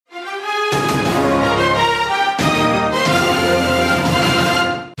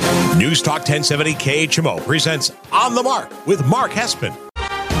News Talk 1070 KHMO presents On the Mark with Mark Hespin.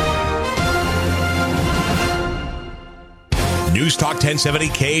 News Talk 1070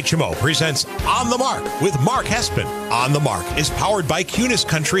 KHMO presents On the Mark with Mark Hespin. On the Mark is powered by Kunes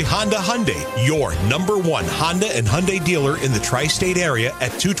Country Honda Hyundai, your number one Honda and Hyundai dealer in the tri-state area at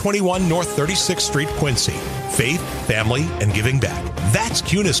 221 North 36th Street, Quincy. Faith, family, and giving back. That's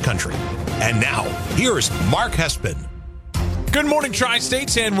Kunes Country. And now, here's Mark Hespin. Good morning,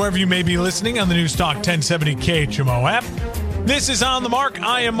 Tri-States, and wherever you may be listening on the News Talk 1070 KHMO app. This is On the Mark.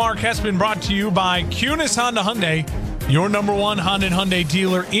 I am Mark Hespin, brought to you by Kunes Honda Hyundai, your number one Honda and Hyundai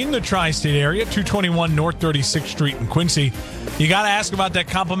dealer in the tri-state area, 221 North 36th Street in Quincy. You got to ask about that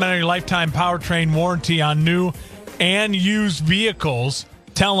complimentary lifetime powertrain warranty on new and used vehicles.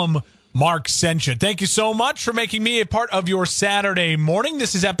 Tell them Mark sent you. Thank you so much for making me a part of your Saturday morning.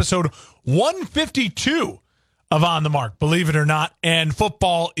 This is episode 152 of On the Mark, believe it or not, and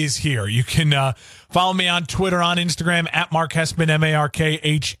football is here. You can follow me on Twitter, on Instagram, at Mark Hespin,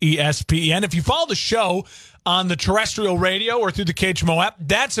 MarkHespen. If you follow the show on the terrestrial radio or through the KHMO app,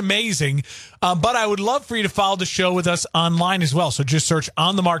 that's amazing. But I would love for you to follow the show with us online as well. So just search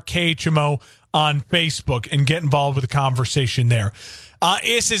On the Mark KHMO on Facebook and get involved with the conversation there.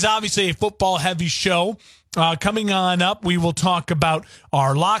 This is obviously a football-heavy show. Coming on up, we will talk about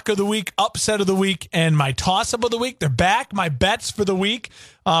our lock of the week, upset of the week, and my toss-up of the week. They're back, my bets for the week,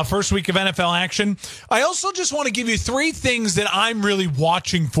 first week of NFL action. I also just want to give you three things that I'm really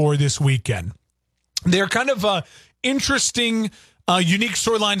watching for this weekend. They're kind of interesting, unique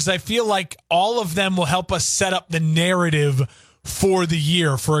storylines. I feel like all of them will help us set up the narrative for the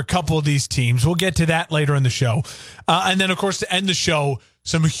year for a couple of these teams. We'll get to that later in the show. And then, of course, to end the show,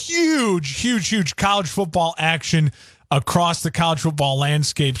 some huge college football action across the college football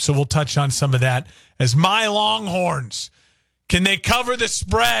landscape. So we'll touch on some of that as my Longhorns. Can they cover the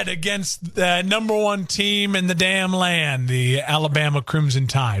spread against the number one team in the damn land, the Alabama Crimson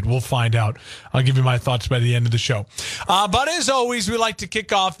Tide? We'll find out. I'll give you my thoughts by the end of the show. But as always, we like to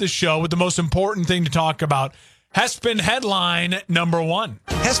kick off the show with the most important thing to talk about. Hespin headline number one.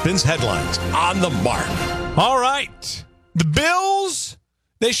 Hespin's headlines on the Mark. All right. The Bills,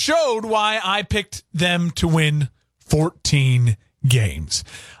 they showed why I picked them to win 14 games.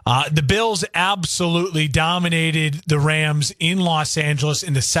 The Bills absolutely dominated the Rams in Los Angeles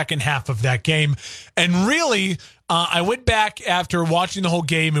in the second half of that game. And really, I went back after watching the whole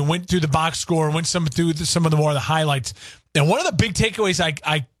game and went through the box score and went through some of the more of the highlights. And one of the big takeaways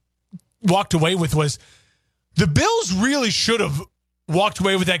I walked away with was the Bills really should have walked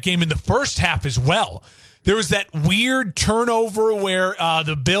away with that game in the first half as well. There was that weird turnover where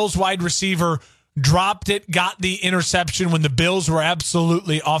the Bills wide receiver dropped it, got the interception when the Bills were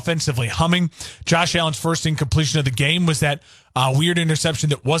absolutely offensively humming. Josh Allen's first incompletion of the game was that weird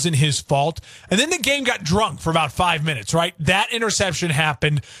interception that wasn't his fault. And then the game got drunk for about 5 minutes, right? That interception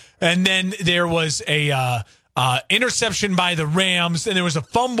happened, and then there was a interception by the Rams, and there was a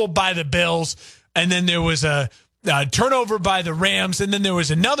fumble by the Bills, and then there was a turnover by the Rams, and then there was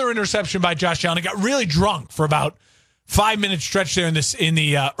another interception by Josh Allen. It got really drunk for about 5 minute stretch there in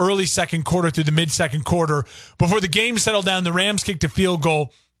the early second quarter through the mid second quarter before the game settled down. The Rams kicked a field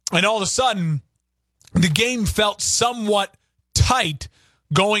goal, and all of a sudden, the game felt somewhat tight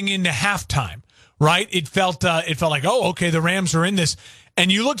going into halftime. Right? It felt like, oh, okay, the Rams are in this. And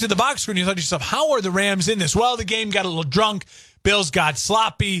you looked at the box score and you thought to yourself, how are the Rams in this? Well, the game got a little drunk. Bills got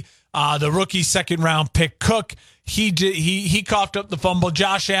sloppy. The rookie second round pick Cook, he coughed up the fumble.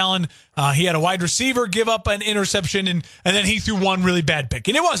 Josh Allen, he had a wide receiver give up an interception, and then he threw one really bad pick.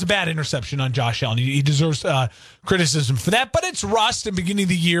 And it was a bad interception on Josh Allen. He deserves criticism for that, but it's rust and beginning of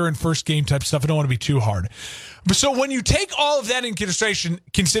the year and first game type stuff. I don't want to be too hard. But so when you take all of that in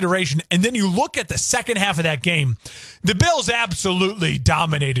consideration, and then you look at the second half of that game, the Bills absolutely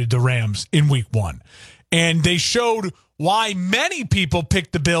dominated the Rams in week one. And they showed why many people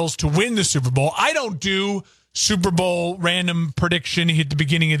picked the Bills to win the Super Bowl. I don't do Super Bowl random prediction at the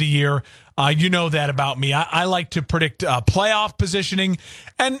beginning of the year. You know that about me. I like to predict playoff positioning.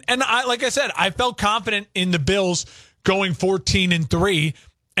 And I, like I said, I felt confident in the Bills going 14-3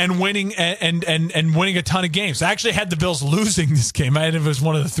 and winning and winning a ton of games. I actually had the Bills losing this game. It was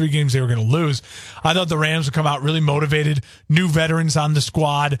one of the three games they were going to lose. I thought the Rams would come out really motivated, new veterans on the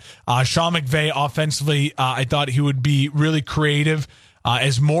squad. Sean McVay offensively, I thought he would be really creative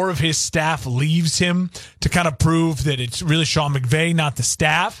as more of his staff leaves him to kind of prove that it's really Sean McVay, not the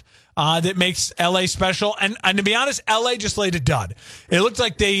staff, that makes LA special. And to be honest, LA just laid a dud. It looked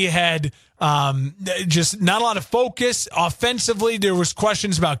like they had just not a lot of focus. Offensively, there was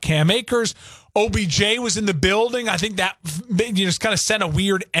questions about Cam Akers. OBJ was in the building. I think that just kind of sent a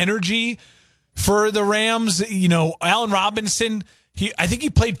weird energy for the Rams. Allen Robinson, I think he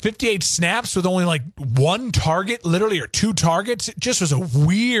played 58 snaps with only like one target, literally, or two targets. It just was a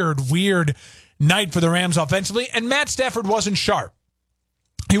weird night for the Rams offensively. And Matt Stafford wasn't sharp.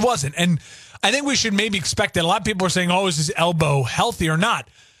 He wasn't. And I think we should maybe expect that. A lot of people are saying, is his elbow healthy or not?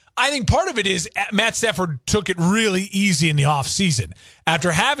 I think part of it is Matt Stafford took it really easy in the offseason.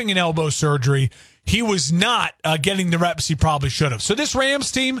 After having an elbow surgery, he was not getting the reps he probably should have. So this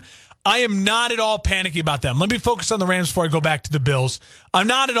Rams team, I am not at all panicking about them. Let me focus on the Rams before I go back to the Bills. I'm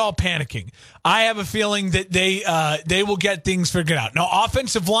not at all panicking. I have a feeling that they will get things figured out. Now,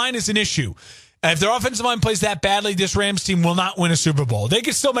 offensive line is an issue. If their offensive line plays that badly, this Rams team will not win a Super Bowl. They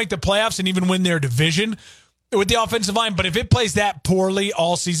can still make the playoffs and even win their division with the offensive line, but if it plays that poorly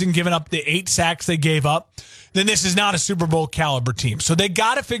all season, giving up the 8 sacks they gave up, then this is not a Super Bowl caliber team. So they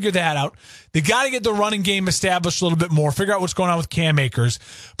got to figure that out. They got to get the running game established a little bit more, figure out what's going on with Cam Akers.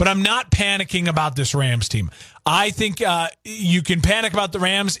 But I'm not panicking about this Rams team. I think you can panic about the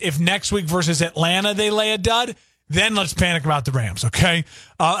Rams if next week versus Atlanta they lay a dud. Then let's panic about the Rams, okay?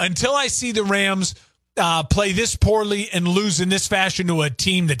 Until I see the Rams play this poorly and lose in this fashion to a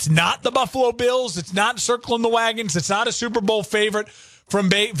team that's not the Buffalo Bills, it's not circling the wagons, it's not a Super Bowl favorite from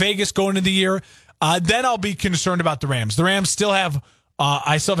Vegas going into the year, then I'll be concerned about the Rams. The Rams still have,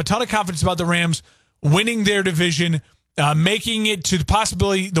 I still have a ton of confidence about the Rams winning their division, making it to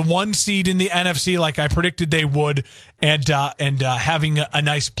possibly the 1 seed in the NFC like I predicted they would, and having a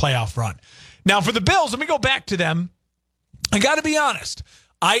nice playoff run. Now, for the Bills, let me go back to them. I got to be honest.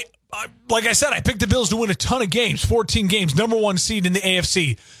 Like I said, I picked the Bills to win a ton of games, 14 games, number 1 seed in the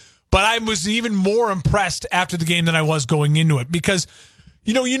AFC. But I was even more impressed after the game than I was going into it because,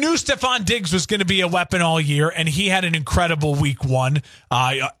 you knew Stephon Diggs was going to be a weapon all year, and he had an incredible week 1.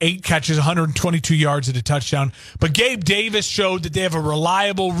 8 catches, 122 yards and a touchdown. But Gabe Davis showed that they have a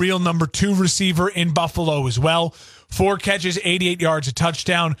reliable, real number 2 receiver in Buffalo as well. 4 catches, 88 yards, a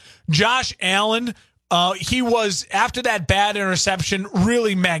touchdown. Josh Allen, he was, after that bad interception,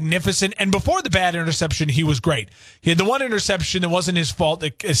 really magnificent. And before the bad interception, he was great. He had the one interception that wasn't his fault.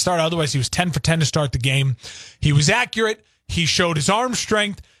 It started, otherwise, he was 10 for 10 to start the game. He was accurate. He showed his arm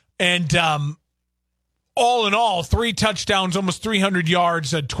strength. And all in all, 3 touchdowns, almost 300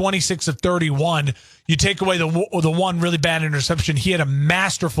 yards, 26 of 31. You take away the one really bad interception, he had a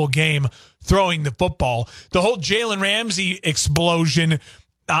masterful game throwing the football. The whole Jalen Ramsey explosion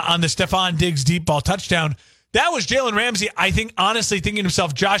on the Stephon Diggs deep ball touchdown, that was Jalen Ramsey, I think, honestly thinking to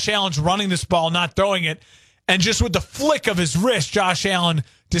himself, Josh Allen's running this ball, not throwing it. And just with the flick of his wrist, Josh Allen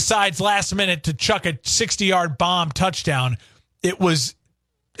decides last minute to chuck a 60-yard bomb touchdown. It was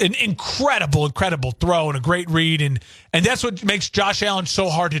an incredible throw and a great read. And that's what makes Josh Allen so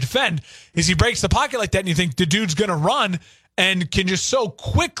hard to defend is he breaks the pocket like that and you think the dude's going to run and can just so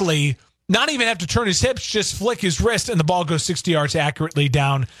quickly not even have to turn his hips, just flick his wrist and the ball goes 60 yards accurately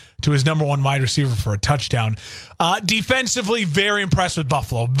down to his number 1 wide receiver for a touchdown. Defensively, very impressed with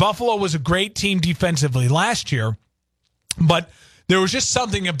Buffalo. Buffalo was a great team defensively last year, but there was just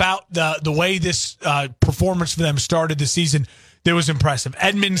something about the way this performance for them started the season that was impressive.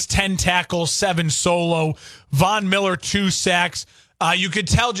 Edmonds, 10 tackles, 7 solo. Von Miller, 2 sacks. You could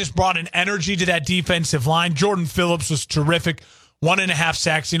tell just brought an energy to that defensive line. Jordan Phillips was terrific. 1.5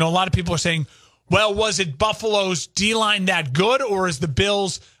 sacks. A lot of people are saying, well, was it Buffalo's D-line that good, or is the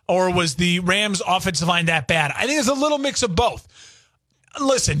Bills, or was the Rams offensive line that bad? I think it's a little mix of both.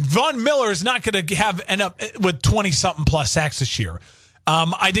 Listen, Von Miller is not going to end up with 20-something plus sacks this year.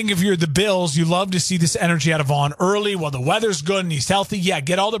 I think if you're the Bills, you love to see this energy out of Vaughn early while the weather's good and he's healthy. Yeah,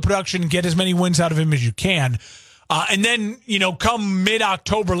 get all the production, get as many wins out of him as you can. And then, come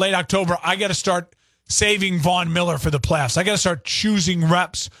mid-October, late October, I got to start saving Von Miller for the playoffs. I got to start choosing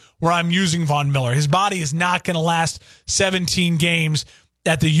reps where I'm using Von Miller. His body is not going to last 17 games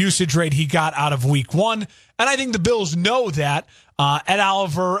at the usage rate he got out of week 1. And I think the Bills know that. Ed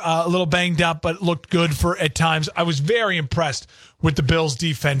Oliver, a little banged up, but looked good at times. I was very impressed with the Bills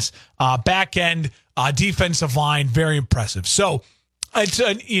defense. Back end, defensive line, very impressive. So, it's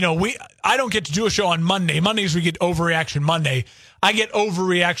I don't get to do a show on Monday. Mondays we get Overreaction Monday. I get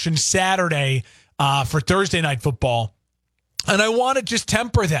Overreaction Saturday for Thursday Night Football. And I want to just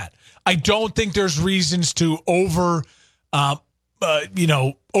temper that. I don't think there's reasons to overreact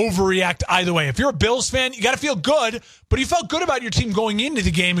either way. If you're a Bills fan, you got to feel good, but you felt good about your team going into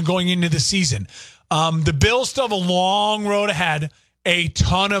the game and going into the season. The Bills still have a long road ahead, a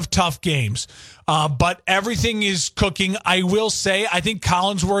ton of tough games, but everything is cooking. I will say, I think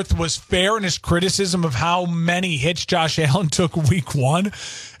Collinsworth was fair in his criticism of how many hits Josh Allen took week one,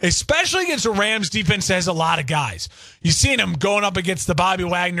 especially against a Rams defense that has a lot of guys. You've seen him going up against the Bobby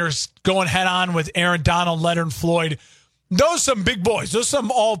Wagners, going head on with Aaron Donald, Leonard Floyd. Those are some big boys. Those are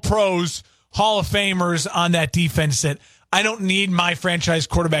some all-pros, Hall of Famers on that defense that I don't need my franchise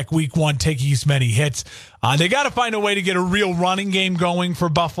quarterback week one taking as many hits. They got to find a way to get a real running game going for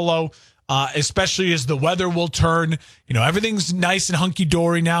Buffalo, especially as the weather will turn. You know, everything's nice and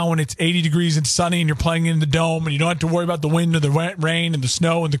hunky-dory now when it's 80 degrees and sunny and you're playing in the dome and you don't have to worry about the wind or the rain and the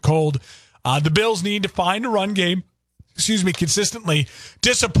snow and the cold. The Bills need to find a run game, consistently.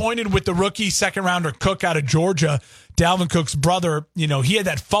 Disappointed with the rookie second-rounder Cook out of Georgia. Dalvin Cook's brother, you know, he had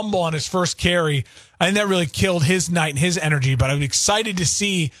that fumble on his first carry. I think that really killed his night and his energy, but I'm excited to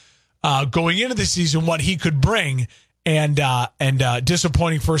see going into the season what he could bring, and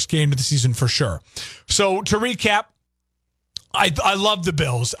disappointing first game of the season for sure. So to recap, I love the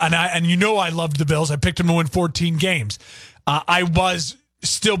Bills, and you know I loved the Bills. I picked them to win 14 games. I was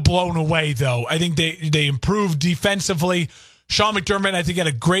still blown away, though. I think they improved defensively. Sean McDermott, I think, had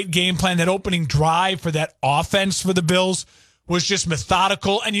a great game plan. That opening drive for that offense for the Bills was just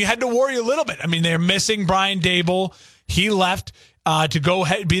methodical, and you had to worry a little bit. I mean, they're missing Brian Daboll. He left to go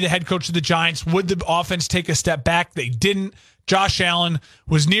be the head coach of the Giants. Would the offense take a step back? They didn't. Josh Allen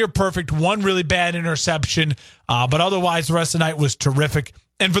was near perfect, one really bad interception, but otherwise the rest of the night was terrific.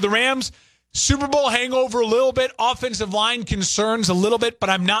 And for the Rams, Super Bowl hangover a little bit, offensive line concerns a little bit, but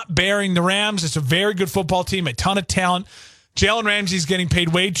I'm not bearing the Rams. It's a very good football team, a ton of talent. Jalen Ramsey's getting paid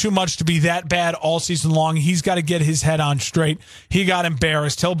way too much to be that bad all season long. He's got to get his head on straight. He got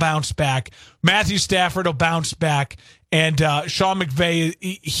embarrassed. He'll bounce back. Matthew Stafford will bounce back. And Sean McVay,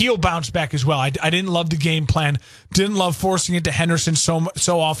 he'll bounce back as well. I didn't love the game plan. Didn't love forcing it to Henderson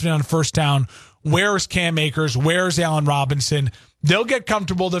so often on first down. Where's Cam Akers? Where's Allen Robinson? They'll get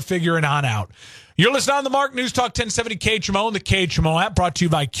comfortable. They'll figure it out. You're listening on the Mark News Talk 1070 KHMO and the KHMO app, brought to you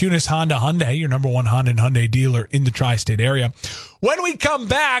by Kunis Honda Hyundai, your number one Honda and Hyundai dealer in the tri-state area. When we come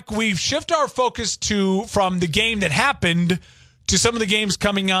back, we shift our focus from the game that happened to some of the games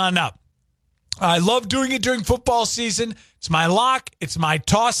coming on up. I love doing it during football season. It's my lock. It's my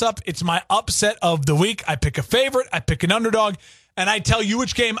toss-up. It's my upset of the week. I pick a favorite. I pick an underdog. And I tell you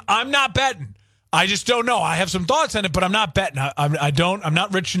which game I'm not betting. I just don't know. I have some thoughts on it, but I'm not betting. I'm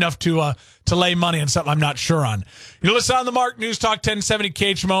not rich enough to lay money on something I'm not sure on. You're listening on the Mark News Talk 1070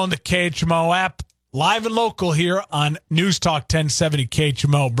 KHMO and the KHMO app. Live and local here on News Talk 1070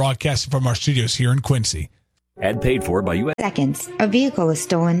 KHMO, broadcasting from our studios here in Quincy. And paid for by U.S. Seconds, a vehicle is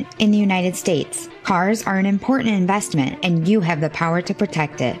stolen in the United States. Cars are an important investment, and you have the power to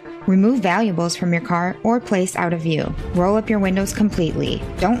protect it. Remove valuables from your car or place out of view. Roll up your windows completely.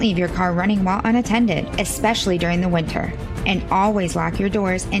 Don't leave your car running while unattended, especially during the winter. And always lock your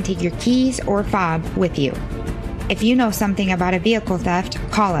doors and take your keys or fob with you. If you know something about a vehicle theft,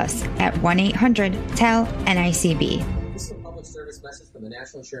 call us at 1-800-TEL-NICB. This is a public service message from the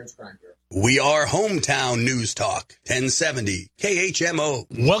National Insurance Crime Bureau. We are Hometown News Talk 1070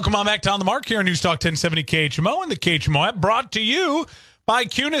 KHMO. Welcome on back to On the Mark here on News Talk 1070 KHMO and the KHMO app, brought to you by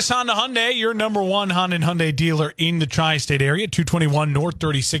Kunis Honda Hyundai, your number one Honda and Hyundai dealer in the tri-state area, 221 North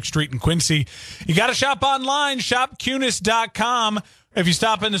 36th Street in Quincy. You got to shop online, shopkunis.com. If you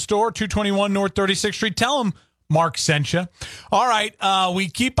stop in the store, 221 North 36th Street, tell them Mark sent you. All right, we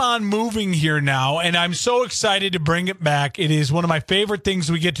keep on moving here now, and I'm so excited to bring it back. It is one of my favorite things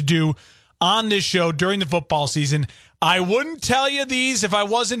we get to do on this show during the football season. I wouldn't tell you these if I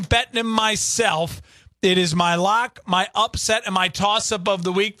wasn't betting them myself. It is my lock, my upset, and my toss-up of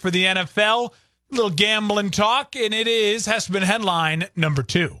the week for the NFL. A little gambling talk, and it is Hespin headline number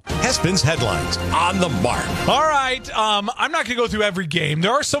 2. Hespin's headlines on the Mark. All right, I'm not going to go through every game.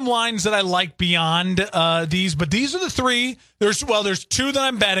 There are some lines that I like beyond these, but these are the 3. There's 2 that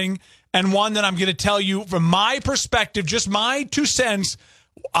I'm betting, and one that I'm going to tell you from my perspective, just my 2 cents,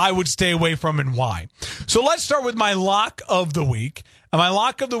 I would stay away from and why. So let's start with my lock of the week. And my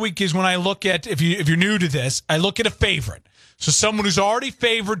lock of the week is when I look at, if you're new to this, I look at a favorite. So someone who's already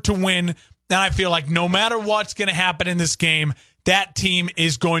favored to win, and I feel like no matter what's going to happen in this game, that team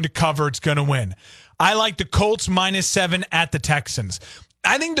is going to cover. It's going to win. I like the Colts -7 at the Texans.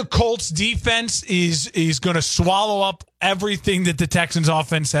 I think the Colts defense is going to swallow up everything that the Texans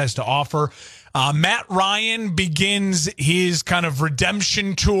offense has to offer. Matt Ryan begins his kind of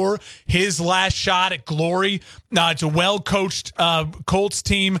redemption tour, his last shot at glory. It's a well-coached Colts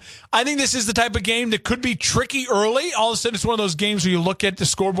team. I think this is the type of game that could be tricky early. All of a sudden, it's one of those games where you look at the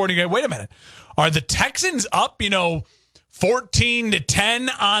scoreboard and you go, wait a minute, are the Texans up, 14-10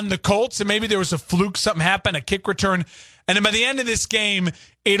 on the Colts, and maybe there was a fluke, something happened, a kick return, and then by the end of this game,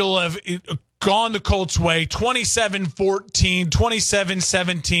 it'll have gone the Colts' way, 27-14,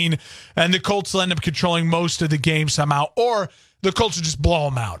 27-17, and the Colts will end up controlling most of the game somehow, or the Colts will just blow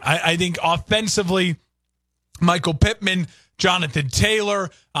them out. I think offensively, Michael Pittman, Jonathan Taylor,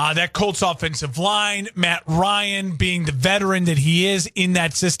 that Colts offensive line, Matt Ryan being the veteran that he is in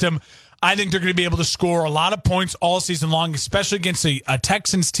that system, I think they're going to be able to score a lot of points all season long, especially against a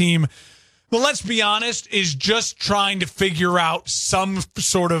Texans team. Well, let's be honest, is just trying to figure out some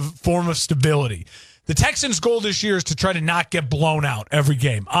sort of form of stability. The Texans' goal this year is to try to not get blown out every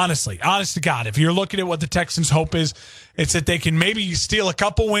game. Honestly, honest to God, if you're looking at what the Texans' hope is, it's that they can maybe steal a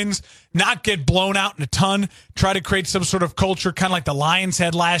couple wins, not get blown out in a ton, try to create some sort of culture, kind of like the Lions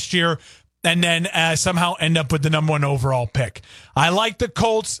had last year, and then somehow end up with the number 1 overall pick. I like the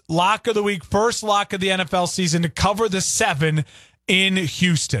Colts, lock of the week, first lock of the NFL season to cover the 7 in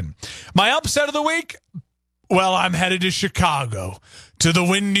Houston. My upset of the week, well, I'm headed to Chicago, to the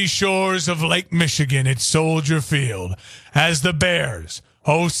windy shores of Lake Michigan at Soldier Field, as the Bears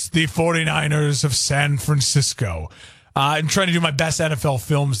host the 49ers of San Francisco. I'm trying to do my best NFL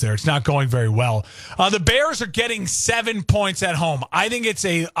films there. It's not going very well. The Bears are getting 7 points at home. I think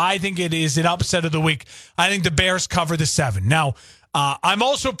it is an upset of the week. I think the Bears cover the 7. Now, I'm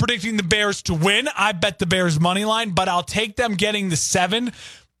also predicting the Bears to win. I bet the Bears money line, but I'll take them getting the 7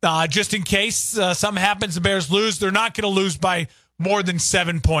 just in case something happens. The Bears lose. They're not going to lose by more than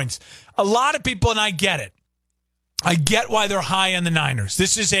 7 points. A lot of people, and I get it. I get why they're high on the Niners.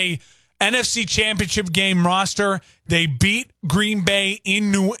 This is a NFC Championship game roster. They beat Green Bay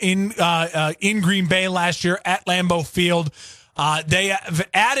in Green Bay last year at Lambeau Field. They have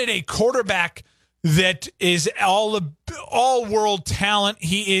added a quarterback that is all world talent.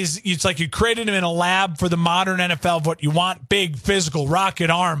 It's like you created him in a lab for the modern NFL of what you want. Big, physical, rocket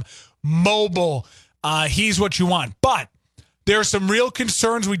arm, mobile. He's what you want. But there are some real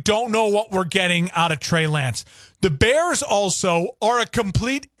concerns. We don't know what we're getting out of Trey Lance. The Bears also are a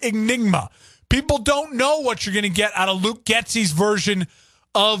complete enigma. People don't know what you're going to get out of Luke Getsy's version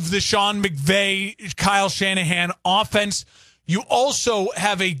of the Sean McVay, Kyle Shanahan offense. You also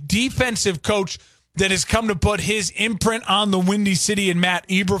have a defensive coach that has come to put his imprint on the Windy City and Matt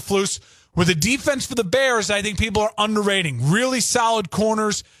Eberflus. With a defense for the Bears, I think people are underrating. Really solid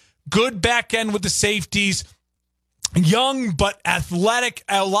corners, good back end with the safeties. Young but athletic,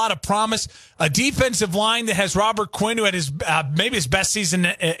 a lot of promise. A defensive line that has Robert Quinn, who had his maybe his best season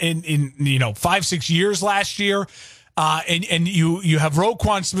in 5-6 years last year, and you have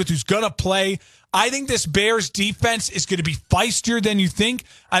Roquan Smith, who's going to play. I think this Bears defense is going to be feistier than you think.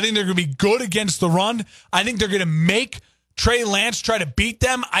 I think they're going to be good against the run. I think they're going to make Trey Lance try to beat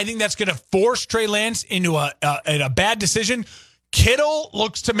them. I think that's going to force Trey Lance into a bad decision. Kittle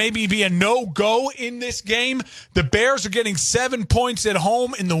looks to maybe be a no-go in this game. The Bears are getting 7 points at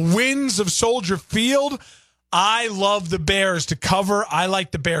home in the winds of Soldier Field. I love the Bears to cover. I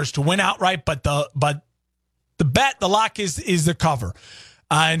like the Bears to win outright, but the lock is the cover.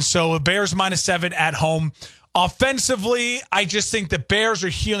 And so the Bears -7 at home. Offensively, I just think the Bears are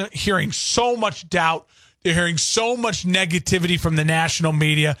hearing so much doubt. They're hearing so much negativity from the national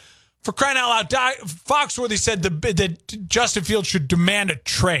media. For crying out loud, Foxworthy said that Justin Fields should demand a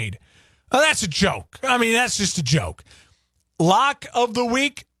trade. Well, that's a joke. I mean, that's just a joke. Lock of the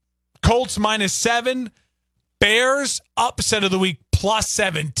week, Colts -7. Bears, upset of the week,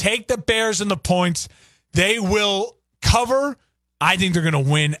 +7. Take the Bears and the points. They will cover. I think they're going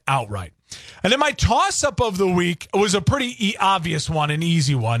to win outright. And then my toss-up of the week was a pretty obvious one, an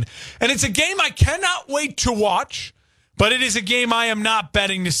easy one. And it's a game I cannot wait to watch. But it is a game I am not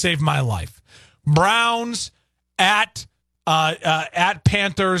betting to save my life. Browns at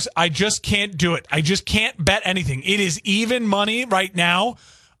Panthers. I just can't do it. I just can't bet anything. It is even money right now.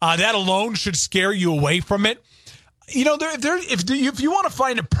 That alone should scare you away from it. You know, if you want to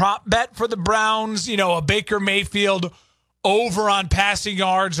find a prop bet for the Browns, a Baker Mayfield over on passing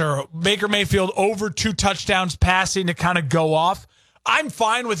yards or Baker Mayfield over 2 touchdowns passing to kind of go off, I'm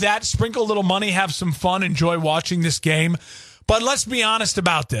fine with that. Sprinkle a little money, have some fun, enjoy watching this game. But let's be honest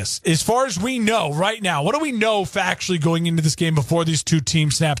about this. As far as we know right now, what do we know factually going into this game before these two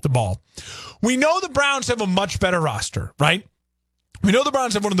teams snap the ball? We know the Browns have a much better roster, right? We know the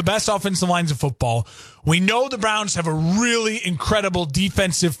Browns have one of the best offensive lines of football. We know the Browns have a really incredible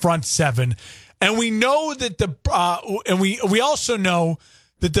defensive front 7. And we know that we also know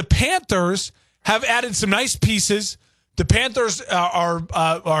that the Panthers have added some nice pieces. The Panthers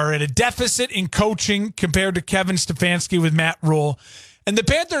are at a deficit in coaching compared to Kevin Stefanski with Matt Rule. And the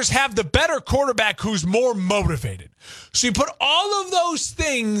Panthers have the better quarterback who's more motivated. So you put all of those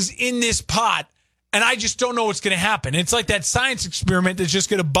things in this pot, and I just don't know what's going to happen. It's like that science experiment that's just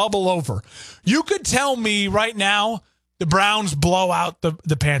going to bubble over. You could tell me right now the Browns blow out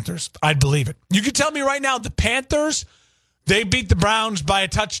the Panthers. I'd believe it. You could tell me right now the Panthers, they beat the Browns by a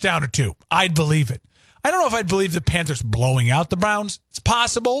touchdown or two. I'd believe it. I don't know if I'd believe the Panthers blowing out the Browns. It's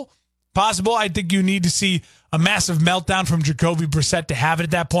possible. I think you need to see a massive meltdown from Jacoby Brissett to have it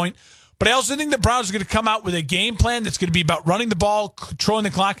at that point. But I also think the Browns are going to come out with a game plan that's going to be about running the ball, controlling the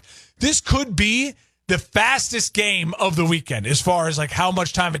clock. This could be the fastest game of the weekend as far as like how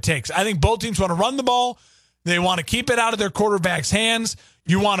much time it takes. I think both teams want to run the ball. They want to keep it out of their quarterback's hands.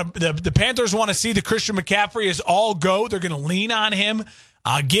 The Panthers want to see the Christian McCaffrey is all go. They're going to lean on him,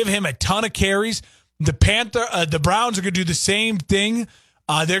 give him a ton of carries. The Browns are going to do the same thing.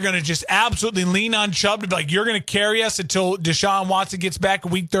 They're going to just absolutely lean on Chubb to be like, you're going to carry us until Deshaun Watson gets back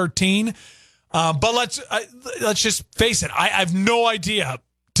in week 13. But let's just face it. I have no idea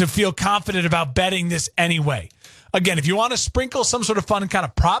to feel confident about betting this anyway. Again, if you want to sprinkle some sort of fun kind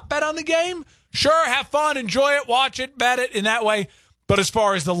of prop bet on the game, sure, have fun, enjoy it, watch it, bet it in that way. But as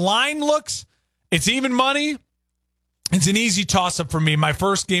far as the line looks, it's even money. It's an easy toss-up for me. My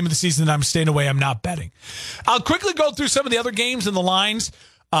first game of the season, I'm staying away. I'm not betting. I'll quickly go through some of the other games and the lines.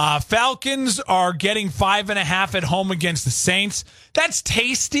 Falcons are getting 5.5 at home against the Saints. That's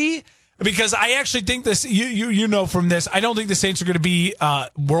tasty because I actually think this, you know from this, I don't think the Saints are going to be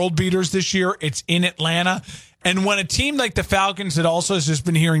world beaters this year. It's in Atlanta. And when a team like the Falcons that also has just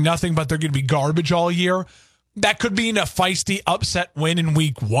been hearing nothing but they're going to be garbage all year, that could be in a feisty upset win in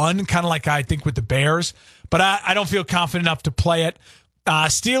week 1, kind of like I think with the Bears. But I don't feel confident enough to play it.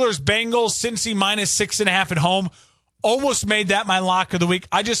 Steelers, Bengals, Cincy -6.5 at home. Almost made that my lock of the week.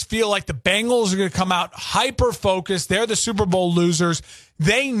 I just feel like the Bengals are going to come out hyper-focused. They're the Super Bowl losers.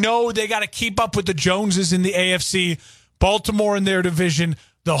 They know they got to keep up with the Joneses in the AFC. Baltimore in their division.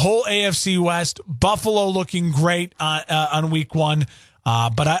 The whole AFC West. Buffalo looking great on week 1.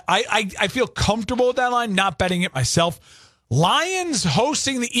 But I feel comfortable with that line, not betting it myself. Lions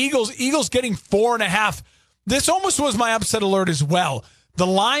hosting the Eagles. Eagles getting 4.5. This almost was my upset alert as well. The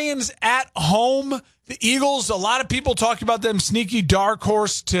Lions at home. The Eagles, a lot of people talking about them sneaky dark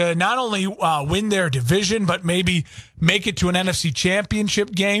horse to not only win their division, but maybe make it to an NFC championship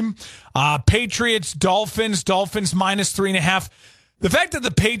game. Patriots, Dolphins -3.5. The fact that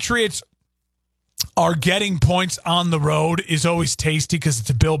the Patriots are getting points on the road is always tasty because it's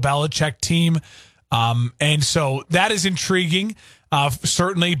a Bill Belichick team. And so that is intriguing.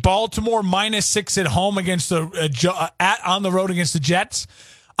 Certainly Baltimore -6 at home against on the road against the Jets.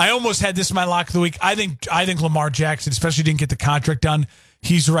 I almost had this in my lock of the week. I think Lamar Jackson, especially didn't get the contract done.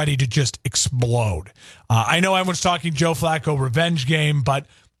 He's ready to just explode. I know everyone's talking Joe Flacco revenge game, but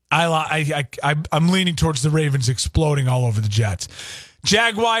I'm leaning towards the Ravens exploding all over the Jets.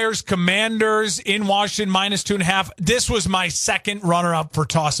 Jaguars, Commanders in Washington -2.5. This was my second runner-up for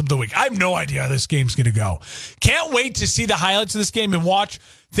toss of the week. I have no idea how this game's going to go. Can't wait to see the highlights of this game and watch.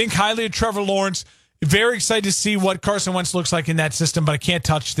 Think highly of Trevor Lawrence. Very excited to see what Carson Wentz looks like in that system, but I can't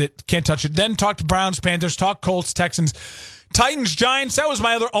touch it. Then talk to Browns, Panthers, talk Colts, Texans. Titans, Giants. That was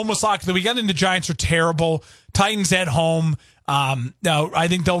my other almost lock of the week. I think the Giants are terrible. Titans at home. No, I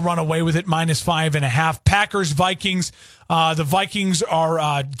think they'll run away with it -5.5. Packers, Vikings. The Vikings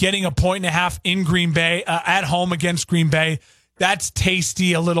are getting 1.5 in Green Bay at home against Green Bay. That's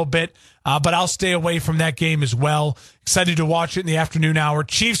tasty a little bit, but I'll stay away from that game as well. Excited to watch it in the afternoon hour.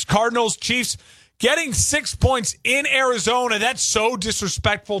 Chiefs, Cardinals. Chiefs getting 6 points in Arizona. That's so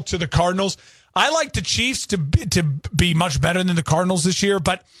disrespectful to the Cardinals. I like the Chiefs to be much better than the Cardinals this year,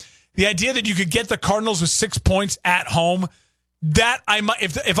 but the idea that you could get the Cardinals with 6 points at home, that I might,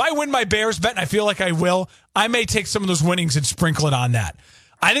 if I win my Bears bet, and I feel like I will, I may take some of those winnings and sprinkle it on that.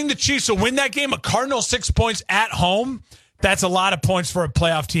 I think the Chiefs will win that game. A Cardinals 6 points at home, that's a lot of points for a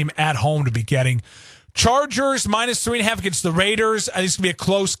playoff team at home to be getting. Chargers -3.5 against the Raiders. I think it's going to be a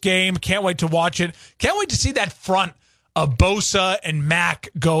close game. Can't wait to watch it. Can't wait to see that front of Bosa and Mack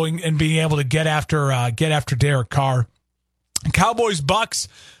going and being able to get after Derek Carr. Cowboys, Bucks,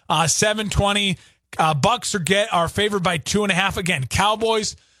 7:20. Bucks are favored by 2.5. Again,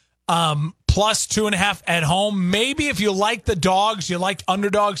 Cowboys +2.5 at home. Maybe if you like the dogs, you like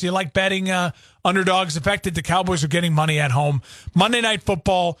underdogs, you like betting underdogs. The fact that the Cowboys are getting money at home. Monday Night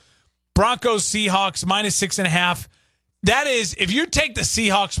Football, Broncos, Seahawks -6.5. That is, if you take the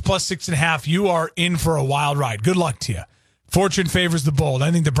Seahawks +6.5, you are in for a wild ride. Good luck to you. Fortune favors the bold.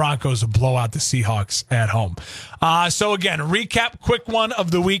 I think the Broncos will blow out the Seahawks at home. So again, a recap, quick one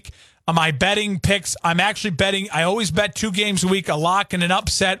of the week. my betting picks. I'm actually betting. I always bet 2 games a week, a lock and an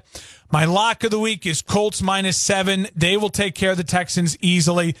upset. My lock of the week is Colts -7. They will take care of the Texans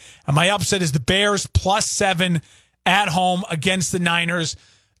easily. And my upset is the Bears +7 at home against the Niners.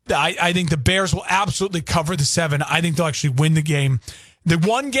 I think the Bears will absolutely cover the 7. I think they'll actually win the game. The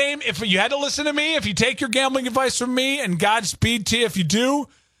one game, if you had to listen to me, if you take your gambling advice from me, and Godspeed to you if you do,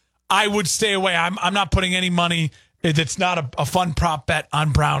 I would stay away. I'm not putting any money that's not a fun prop bet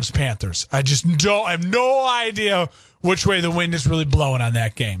on Browns-Panthers. I have no idea which way the wind is really blowing on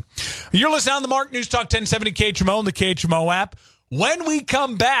that game. You're listening on the Mark News Talk 1070 KHMO and the KHMO app. When we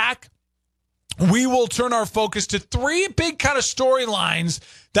come back, we will turn our focus to 3 big kind of storylines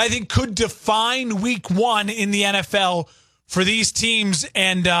that I think could define week 1 in the NFL for these teams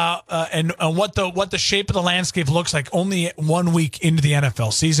and what the shape of the landscape looks like only 1 week into the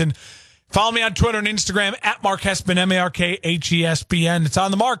NFL season. Follow me on Twitter and Instagram at Mark Hespin, MarkHespn. It's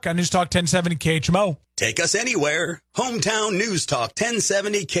on the Mark on News Talk 1070 KHMO. Take us anywhere. Hometown News Talk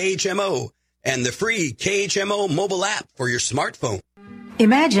 1070 KHMO and the free KHMO mobile app for your smartphone.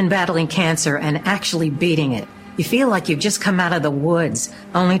 Imagine battling cancer and actually beating it. You feel like you've just come out of the woods,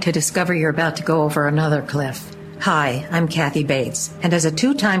 only to discover you're about to go over another cliff. Hi, I'm Kathy Bates, and as a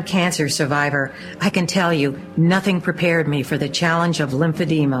 2-time cancer survivor, I can tell you nothing prepared me for the challenge of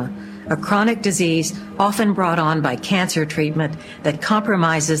lymphedema, a chronic disease often brought on by cancer treatment that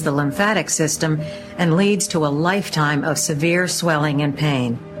compromises the lymphatic system and leads to a lifetime of severe swelling and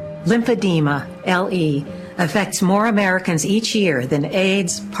pain. Lymphedema, LE, affects more Americans each year than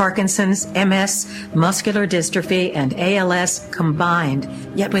AIDS, Parkinson's, MS, muscular dystrophy, and ALS combined.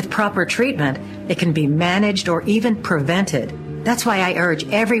 Yet with proper treatment, it can be managed or even prevented. That's why I urge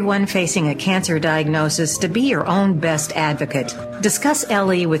everyone facing a cancer diagnosis to be your own best advocate. Discuss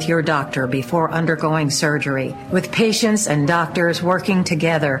LE with your doctor before undergoing surgery. With patients and doctors working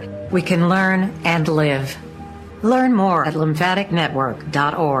together, we can learn and live. Learn more at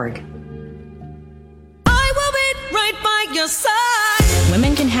lymphaticnetwork.org. Your side.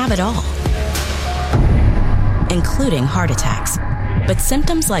 Women can have it all, including heart attacks. But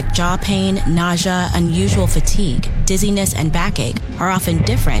symptoms like jaw pain, nausea, unusual fatigue, dizziness, and backache are often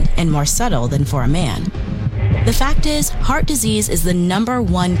different and more subtle than for a man. The fact is, heart disease is the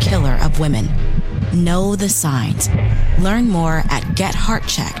 #1 killer of women. Know the signs. Learn more at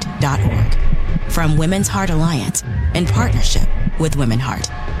getheartchecked.org. From Women's Heart Alliance, in partnership with Women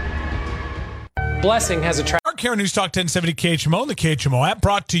Heart. Blessing has a Mark here on News Talk 1070 KHMO and the KHMO app,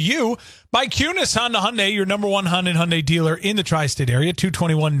 brought to you by Kunis Honda Hyundai, your #1 Honda and Hyundai dealer in the tri-state area,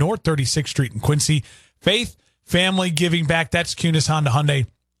 221 North 36th Street in Quincy. Faith, family, giving back. That's Kunis Honda Hyundai.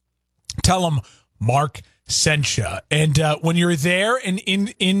 Tell them Mark sent you. And when you're there and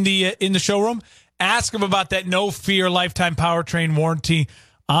in the showroom, ask them about that no fear lifetime powertrain warranty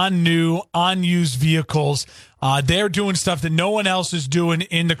on new, on used vehicles. They're doing stuff that no one else is doing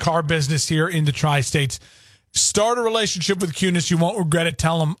in the car business here in the tri-states. Start a relationship with Kunis. You won't regret it.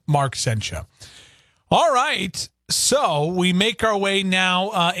 Tell them Mark sent you. All right. So we make our way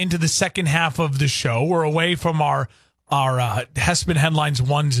now into the second half of the show. We're away from our Hespin headlines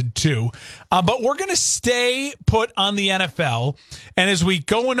 1s and 2. But we're going to stay put on the NFL. And as we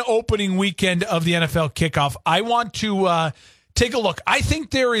go into opening weekend of the NFL kickoff, I want to take a look. I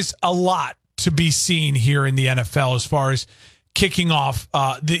think there is a lot to be seen here in the NFL as far as kicking off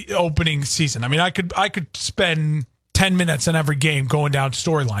the opening season. I mean, I could spend 10 minutes on every game going down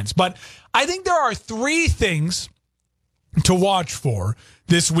storylines, but I think there are 3 things to watch for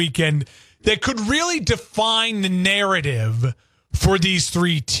this weekend that could really define the narrative for these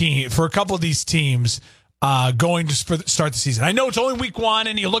 3 teams, for a couple of these teams going to start the season. I know it's only week 1,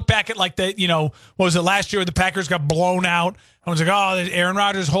 and you look back at like the, what was it last year? The Packers got blown out. I was like, oh, the Aaron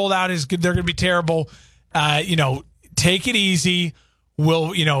Rodgers holdout is good. They're going to be terrible. Take it easy.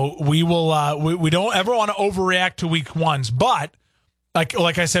 We don't ever want to overreact to week 1s, but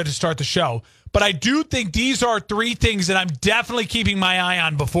like I said to start the show, but I do think these are 3 things that I'm definitely keeping my eye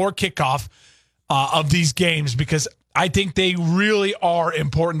on before kickoff of these games, because I think they really are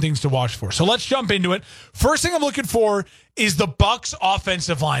important things to watch for. So let's jump into it. First thing I'm looking for is the Bucs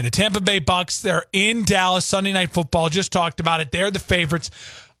offensive line. The Tampa Bay Bucs, they're in Dallas, Sunday Night Football. Just talked about it. They're the favorites.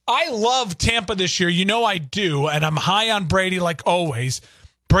 I love Tampa this year. You know I do, and I'm high on Brady like always.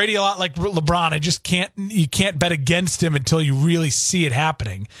 Brady a lot like LeBron. You can't bet against him until you really see it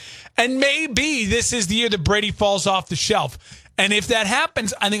happening. And maybe this is the year that Brady falls off the shelf. And if that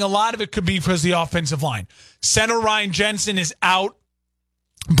happens, I think a lot of it could be because the offensive line. Center Ryan Jensen is out.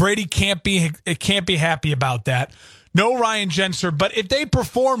 Brady can't be happy about that. No Ryan Jensen, but if they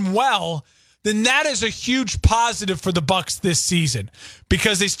perform well, then that is a huge positive for the Bucs this season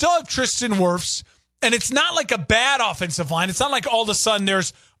because they still have Tristan Wirfs, and it's not like a bad offensive line. It's not like all of a sudden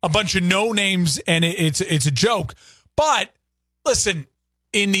there's a bunch of no names and it's a joke. But listen,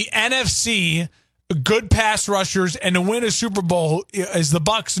 in the NFC, good pass rushers and to win a Super Bowl, as the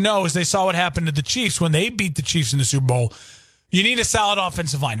Bucs know, as they saw what happened to the Chiefs when they beat the Chiefs in the Super Bowl, you need a solid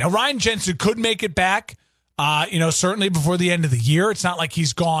offensive line. Now, Ryan Jensen could make it back. Certainly before the end of the year. It's not like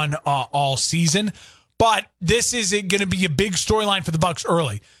he's gone all season, but this is going to be a big storyline for the Bucs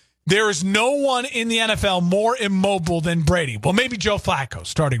early. There is no one in the NFL more immobile than Brady. Well, maybe Joe Flacco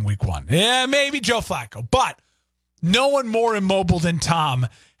starting week 1. Yeah, maybe Joe Flacco, but no one more immobile than Tom.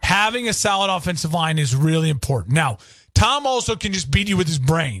 Having a solid offensive line is really important. Now, Tom also can just beat you with his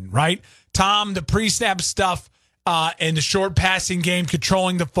brain, right? Tom, the pre-snap stuff and the short passing game,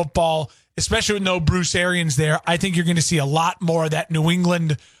 controlling the football, especially with no Bruce Arians there, I think you're going to see a lot more of that New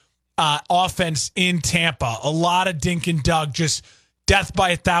England offense in Tampa. A lot of dink and dug, just death by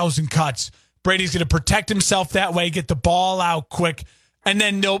 1,000 cuts. Brady's going to protect himself that way, get the ball out quick, and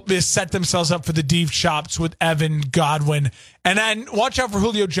then they'll set themselves up for the deep shots with Evan, Godwin, and then watch out for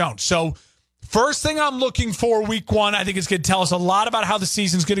Julio Jones. So first thing I'm looking for week 1, I think it's going to tell us a lot about how the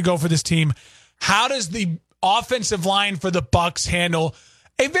season's going to go for this team. How does the offensive line for the Bucs handle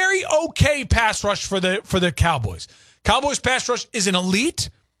a very okay pass rush for the Cowboys? Cowboys pass rush is an elite.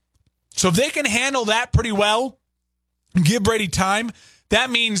 So if they can handle that pretty well, give Brady time,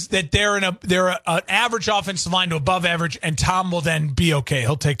 that means that they're an average offensive line to above average, and Tom will then be okay.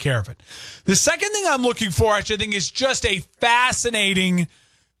 He'll take care of it. The second thing I'm looking for, which I think is just a fascinating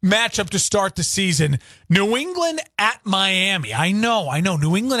matchup to start the season, New England at Miami. I know.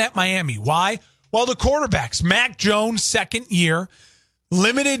 New England at Miami. Why? Well, the quarterbacks, Mac Jones, second year,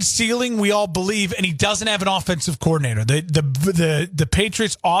 limited ceiling, we all believe, and he doesn't have an offensive coordinator. The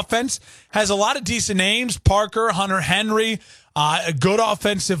Patriots offense has a lot of decent names, Parker, Hunter Henry, a good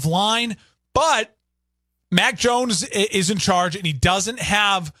offensive line, but Mac Jones is in charge, and he doesn't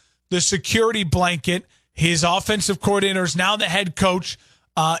have the security blanket. His offensive coordinator is now the head coach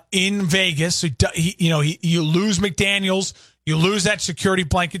in Vegas. So you lose McDaniels. You lose that security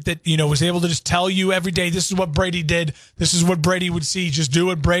blanket that, was able to just tell you every day, this is what Brady did. This is what Brady would see. Just do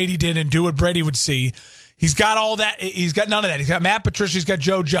what Brady did and do what Brady would see. He's got all that. He's got none of that. He's got Matt Patricia. He's got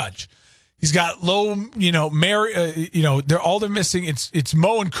Joe Judge. He's got Mary, they're missing. It's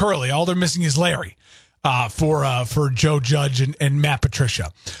Mo and Curley. All they're missing is Larry for Joe Judge and Matt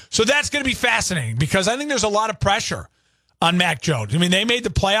Patricia. So that's going to be fascinating because I think there's a lot of pressure on Mac Jones. I mean, they made the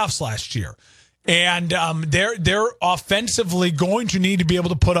playoffs last year. And they're offensively going to need to be able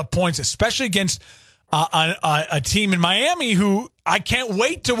to put up points, especially against a team in Miami who I can't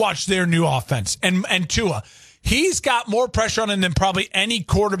wait to watch their new offense. And Tua, he's got more pressure on him than probably any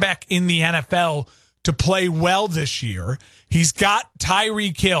quarterback in the NFL to play well this year. He's got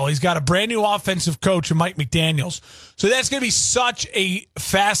Tyreek Hill. He's got a brand new offensive coach in Mike McDaniels. So that's going to be such a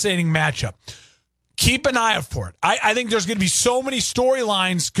fascinating matchup. Keep an eye out for it. I think there's going to be so many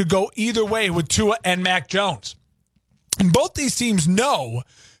storylines could go either way with Tua and Mac Jones. And both these teams know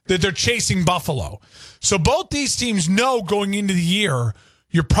that they're chasing Buffalo. So both these teams know going into the year,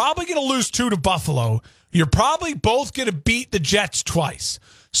 you're probably going to lose 2 to Buffalo. You're probably both going to beat the Jets twice.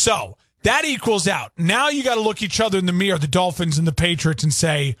 So that equals out. Now you got to look each other in the mirror, the Dolphins and the Patriots, and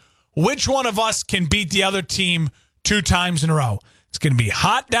say, which one of us can beat the other team 2 times in a row? It's going to be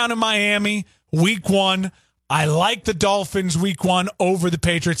hot down in Miami. Week 1, I like the Dolphins week 1 over the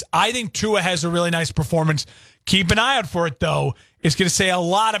Patriots. I think Tua has a really nice performance. Keep an eye out for it, though. It's going to say a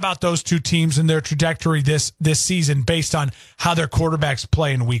lot about those 2 teams and their trajectory this season based on how their quarterbacks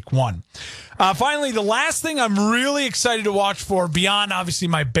play in week 1. Finally, the last thing I'm really excited to watch for, beyond obviously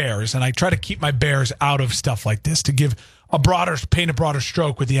my Bears, and I try to keep my Bears out of stuff like this to paint a broader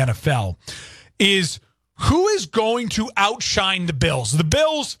stroke with the NFL, is who is going to outshine the Bills. The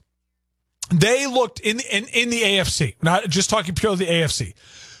Bills, they looked in the AFC, not just talking purely the AFC.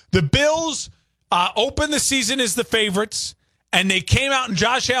 The Bills opened the season as the favorites, and they came out and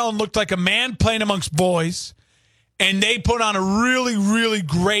Josh Allen looked like a man playing amongst boys, and they put on a really, really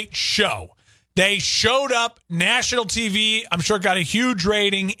great show. They showed up, national TV, I'm sure got a huge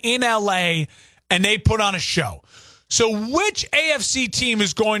rating in LA, and they put on a show. So which AFC team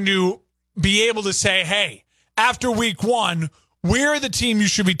is going to be able to say, hey, after week 1, we're the team you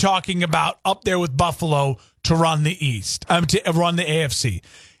should be talking about up there with Buffalo to run the to run the AFC?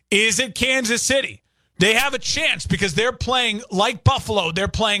 Is it Kansas City? They have a chance because they're playing like Buffalo. They're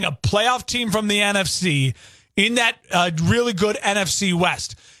playing a playoff team from the NFC in that really good NFC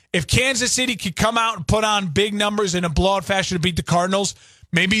West. If Kansas City could come out and put on big numbers in a blowout fashion to beat the Cardinals,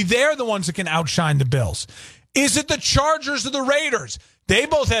 Maybe they're the ones that can outshine the Bills. Is it the Chargers or the Raiders? They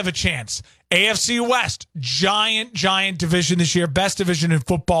both have a chance. AFC West, giant division this year, best division in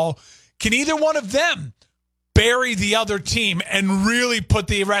football. Can either one of them bury the other team and really put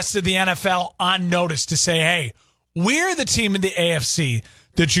the rest of the NFL on notice to say, hey, we're the team in the AFC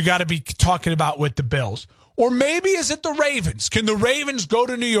that you got to be talking about with the Bills? Or maybe is it the Ravens? Can the Ravens go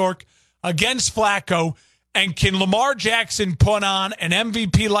to New York against Flacco, and can Lamar Jackson put on an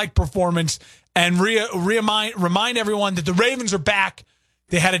MVP-like performance and remind everyone that the Ravens are back?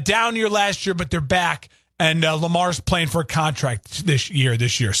 They had a down year last year, but they're back, and Lamar's playing for a contract this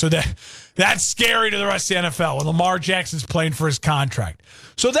year. So that's scary to the rest of the NFL when Lamar Jackson's playing for his contract.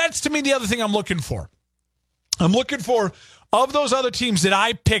 So that's, to me, the other thing I'm looking for. I'm looking for, of those other teams that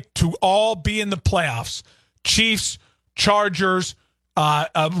I picked to all be in the playoffs, Chiefs, Chargers,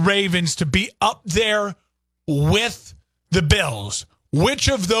 Ravens, to be up there with the Bills, which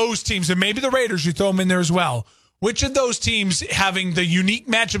of those teams, and maybe the Raiders, you throw them in there as well, which of those teams, having the unique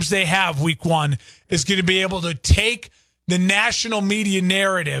matchups they have week one, is going to be able to take the national media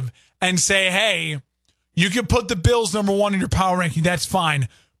narrative and say, hey, you can put the Bills number one in your power ranking, that's fine,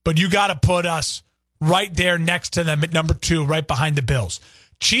 but you got to put us right there next to them at number two, right behind the Bills.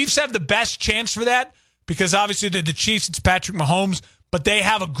 Chiefs have the best chance for that because obviously they're the Chiefs, it's Patrick Mahomes, but they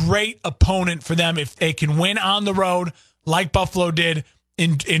have a great opponent for them. If they can win on the road like Buffalo did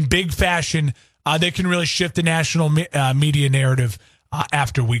in big fashion, they can really shift the national media narrative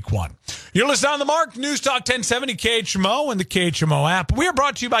after week one. You're listening on The Mark, News Talk 1070 KHMO and the KHMO app. We are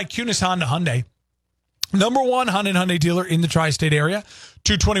brought to you by Kunis Honda Hyundai, number one Honda and Hyundai dealer in the tri-state area,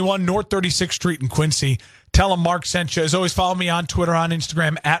 221 North 36th Street in Quincy. Tell them Mark sent you. As always, follow me on Twitter, on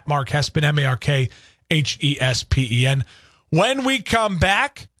Instagram, at Mark Hespen, MarkHespen. When we come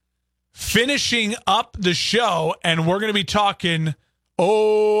back, finishing up the show, and we're going to be talking, a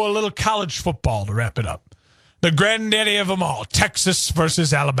little college football to wrap it up. The granddaddy of them all, Texas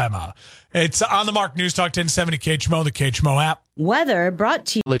versus Alabama. It's on The Mark, News Talk 1070 KHMO, the KHMO app. Weather brought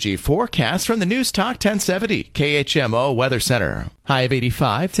to you. Forecast from the News Talk 1070 KHMO Weather Center. High of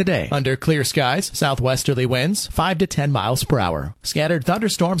 85 today. Under clear skies, southwesterly winds 5 to 10 miles per hour. Scattered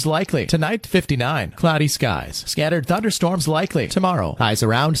thunderstorms likely. Tonight, 59. Cloudy skies. Scattered thunderstorms likely. Tomorrow, highs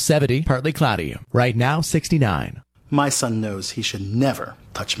around 70, partly cloudy. Right now, 69. My son knows he should never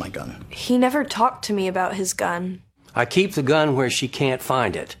touch my gun. He never talked to me about his gun. I keep the gun where she can't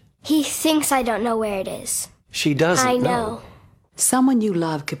find it. He thinks I don't know where it is. She doesn't I know. Someone you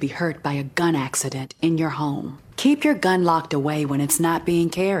love could be hurt by a gun accident in your home. Keep your gun locked away when it's not being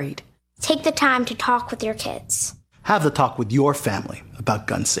carried. Take the time to talk with your kids. Have the talk with your family about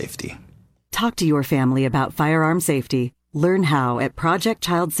gun safety. Talk to your family about firearm safety. Learn how at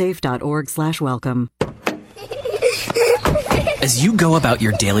projectchildsafe.org/welcome. As you go about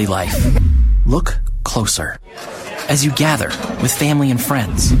your daily life, look closer. As you gather with family and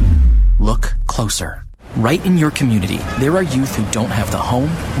friends, look closer. Right in your community, there are youth who don't have the home,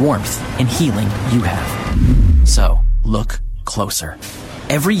 warmth, and healing you have. So, look closer.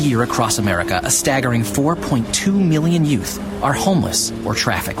 Every year across America, a staggering 4.2 million youth are homeless or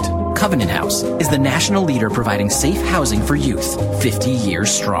trafficked. Covenant House is the national leader providing safe housing for youth, 50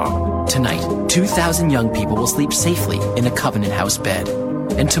 years strong. Tonight, 2,000 young people will sleep safely in a Covenant House bed.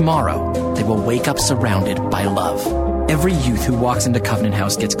 And tomorrow, they will wake up surrounded by love. Every youth who walks into Covenant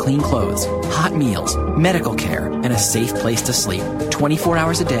House gets clean clothes, hot meals, medical care, and a safe place to sleep 24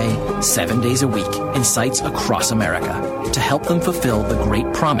 hours a day, 7 days a week, in sites across America to help them fulfill the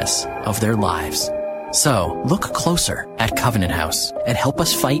great promise of their lives. So, look closer at Covenant House and help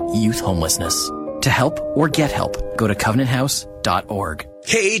us fight youth homelessness. To help or get help, go to covenanthouse.org.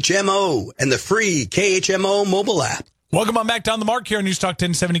 KHMO and the free KHMO mobile app. Welcome on back down the Mark here on News Talk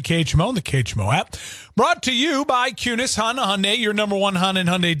 1070 KHMO and the KHMO app. Brought to you by Kunis Honda Hyundai, your number one Honda and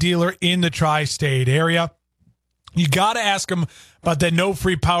Hyundai dealer in the tri-state area. You got to ask them about that no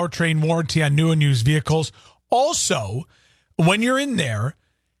free powertrain warranty on new and used vehicles. Also, when you're in there,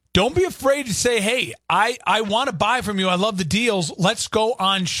 don't be afraid to say, hey, I want to buy from you. I love the deals. Let's go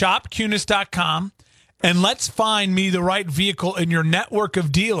on shopkunis.com and let's find me the right vehicle in your network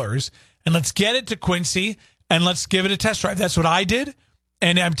of dealers, and let's get it to Quincy and let's give it a test drive. That's what I did,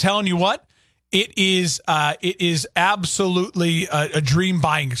 and I'm telling you what, it is absolutely a dream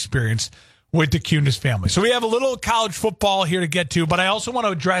buying experience with the Kunis family. So we have a little college football here to get to, but I also want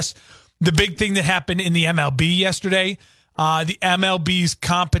to address the big thing that happened in the MLB yesterday. The MLB's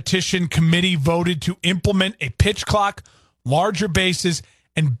competition committee voted to implement a pitch clock, larger bases,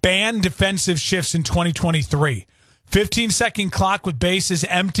 and ban defensive shifts in 2023. 15-second clock with bases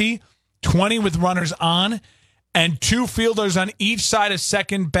empty, 20 with runners on, and 2 fielders on each side of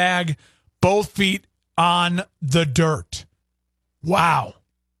second bag, both feet on the dirt. Wow.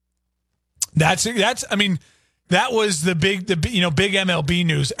 That was the big MLB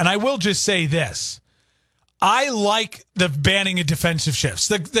news. And I will just say this. I like the banning of defensive shifts.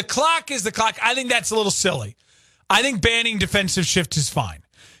 The clock is the clock. I think that's a little silly. I think banning defensive shifts is fine.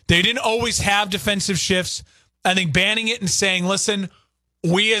 They didn't always have defensive shifts. I think banning it and saying, listen,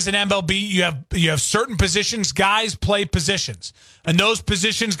 we as an MLB, you have certain positions. Guys play positions. And those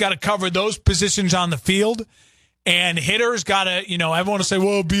positions got to cover those positions on the field. And hitters got to, everyone will say,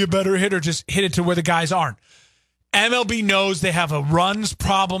 well, be a better hitter. Just hit it to where the guys aren't. MLB knows they have a runs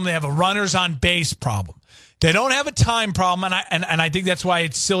problem. They have a runners on base problem. They don't have a time problem, and I think that's why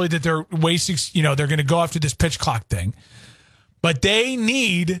it's silly that they're wasting, they're going to go after this pitch clock thing. But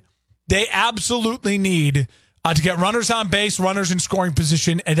they absolutely need to get runners on base, runners in scoring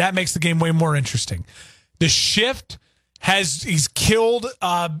position, and that makes the game way more interesting. The shift he's killed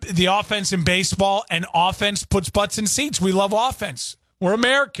the offense in baseball, and offense puts butts in seats. We love offense. We're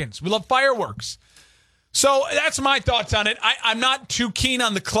Americans. We love fireworks. So that's my thoughts on it. I'm not too keen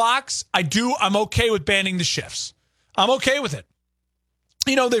on the clocks. I'm okay with banning the shifts. I'm okay with it.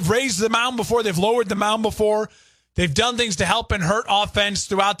 They've raised the mound before. They've lowered the mound before. They've done things to help and hurt offense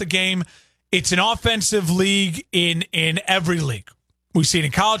throughout the game. It's an offensive league in every league. We see it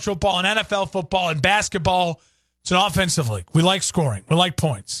in college football, in NFL football, in basketball. It's an offensive league. We like scoring. We like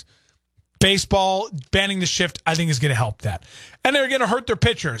points. Baseball, banning the shift, I think is going to help that. And they're going to hurt their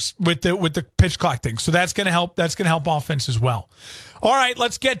pitchers with the pitch clock thing. So that's going to help. That's going to help offense as well. All right,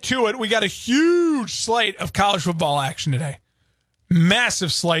 let's get to it. We got a huge slate of college football action today.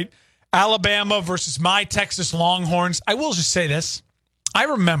 Massive slate. Alabama versus my Texas Longhorns. I will just say this. I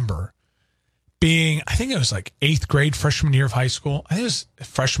remember being, I think it was like 8th grade, freshman year of high school. I think it was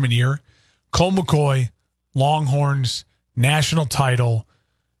freshman year. Colt McCoy, Longhorns, national title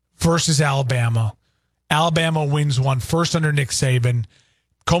versus Alabama. Alabama wins one first under Nick Saban.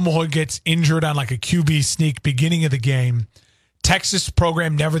 Colt McCoy gets injured on like a QB sneak beginning of the game. Texas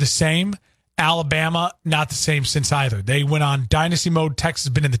program never the same. Alabama not the same since either. They went on dynasty mode. Texas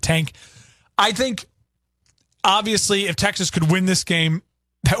has been in the tank. I think, obviously, if Texas could win this game,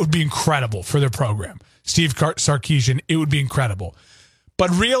 that would be incredible for their program. Steve Sarkisian, it would be incredible. But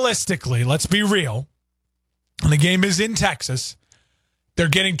realistically, let's be real. And the game is in Texas. They're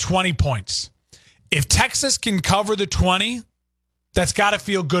getting 20 points. If Texas can cover the 20, that's got to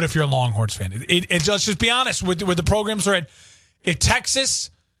feel good if you're a Longhorns fan. Let's just be honest with the programs are at. If Texas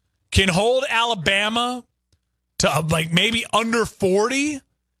can hold Alabama to like maybe under 40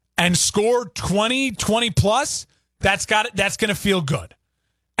 and score 20 plus, that's going to feel good.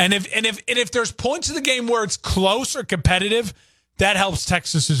 And if there's points in the game where it's close or competitive, that helps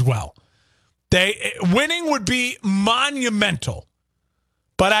Texas as well. Winning would be monumental.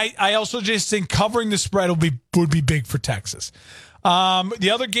 But I also just think covering the spread would be big for Texas.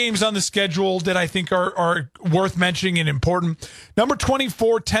 The other games on the schedule that I think are worth mentioning and important. Number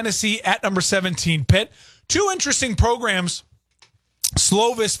 24, Tennessee at number 17, Pitt. Two interesting programs.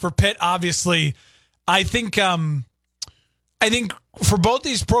 Slovis for Pitt, obviously. I think for both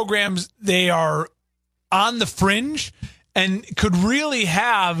these programs, they are on the fringe and could really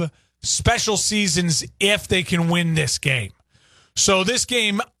have special seasons if they can win this game. So this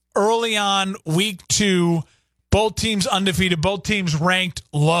game early on, week 2, both teams undefeated, both teams ranked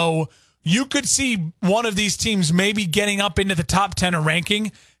low. You could see one of these teams maybe getting up into the top 10 of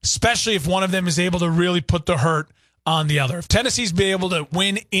ranking, especially if one of them is able to really put the hurt on the other. If Tennessee's be able to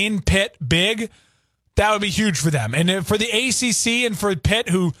win in Pitt big, that would be huge for them. And for the ACC and for Pitt,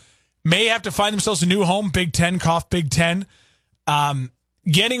 who may have to find themselves a new home, Big Ten, cough Big Ten,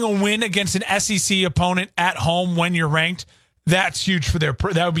 getting a win against an SEC opponent at home when you're ranked, that's huge for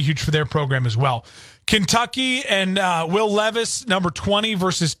that would be huge for their program as well. Kentucky and Will Levis, number 20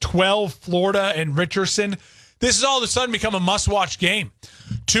 versus 12, Florida and Richardson. This has all of a sudden become a must-watch game.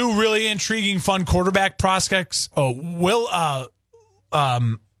 Two really intriguing, fun quarterback prospects. Will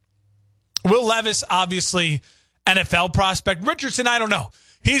Levis, obviously, NFL prospect. Richardson, I don't know.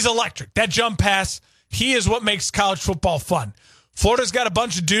 He's electric. That jump pass, he is what makes college football fun. Florida's got a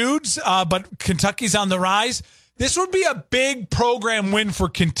bunch of dudes, but Kentucky's on the rise. This would be a big program win for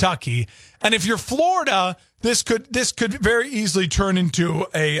Kentucky. And if you're Florida, this could very easily turn into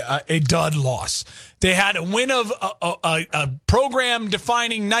a dud loss. They had a win of a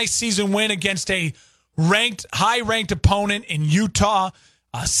program-defining nice season win against a high-ranked opponent in Utah,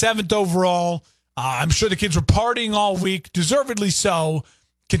 7th overall. I'm sure the kids were partying all week, deservedly so.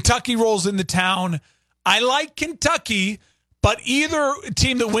 Kentucky rolls into town. I like Kentucky, But either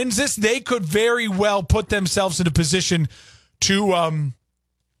team that wins this, they could very well put themselves in a position to,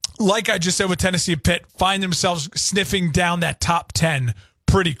 like I just said with Tennessee and Pitt, find themselves sniffing down that top 10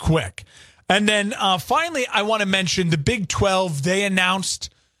 pretty quick. And then finally, I want to mention the Big 12. They announced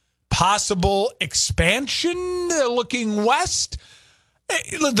possible expansion. They're looking west.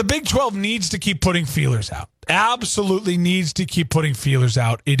 The Big 12 needs to keep putting feelers out. Absolutely needs to keep putting feelers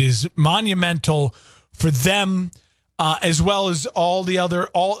out. It is monumental for them. As well as all the other,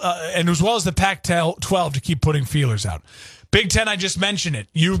 and as well as the Pac-12 to keep putting feelers out. Big Ten, I just mentioned it.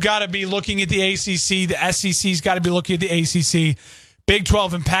 You've got to be looking at the ACC. The SEC's got to be looking at the ACC. Big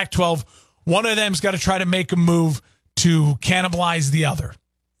 12 and Pac-12, one of them's got to try to make a move to cannibalize the other.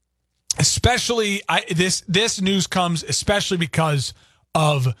 Especially, this news comes especially because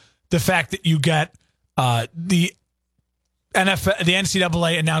of the fact that you get the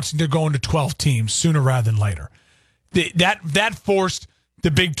NCAA announcing they're going to 12 teams sooner rather than later. That forced the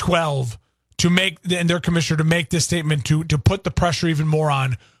Big 12 to make, and their commissioner to make this statement to put the pressure even more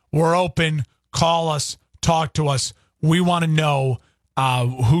on. We're open. Call us. Talk to us. We want to know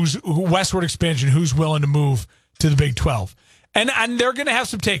who's westward expansion. Who's willing to move to the Big 12, and they're going to have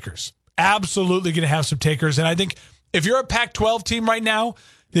some takers. Absolutely going to have some takers. And I think if you're a Pac-12 team right now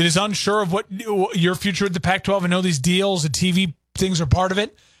that is unsure of what your future with the Pac-12, I know these deals and TV things are part of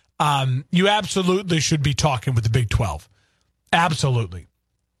it. You absolutely should be talking with the Big 12. Absolutely.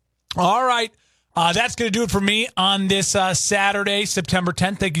 All right. That's going to do it for me on this Saturday, September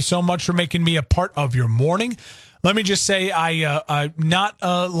 10th. Thank you so much for making me a part of your morning. Let me just say I'm not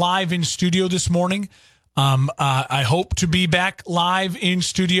live in studio this morning. I hope to be back live in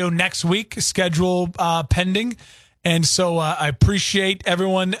studio next week, schedule pending. And so I appreciate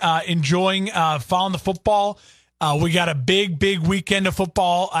everyone enjoying following the football. We got a big weekend of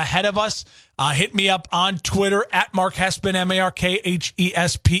football ahead of us. Hit me up on Twitter at Mark Hespen,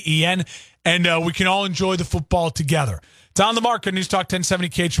 MarkHespen. And we can all enjoy the football together. It's On the Mark on News Talk 1070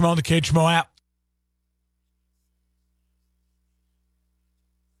 KHMO and the KHMO app.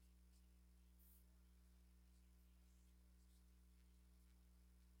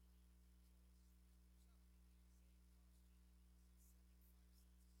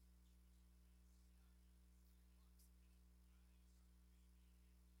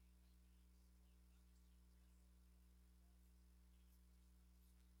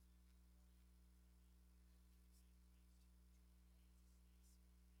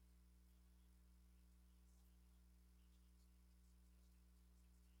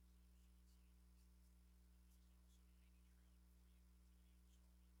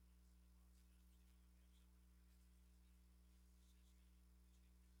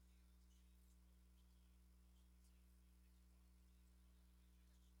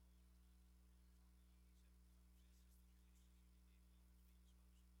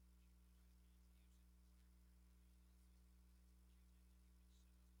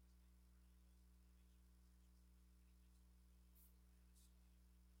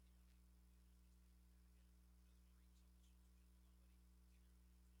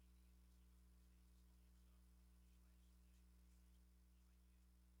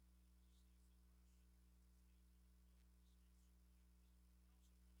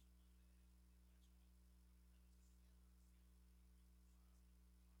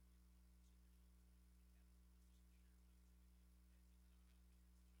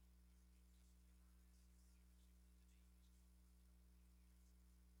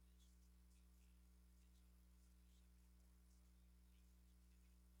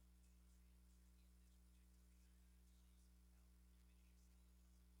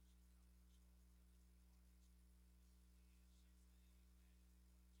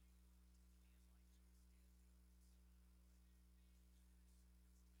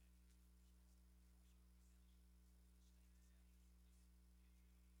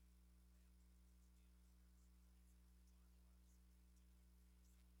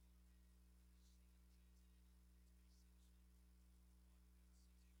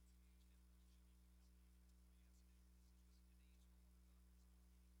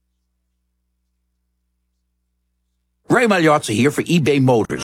 Ray Magliozzi here for eBay Motors.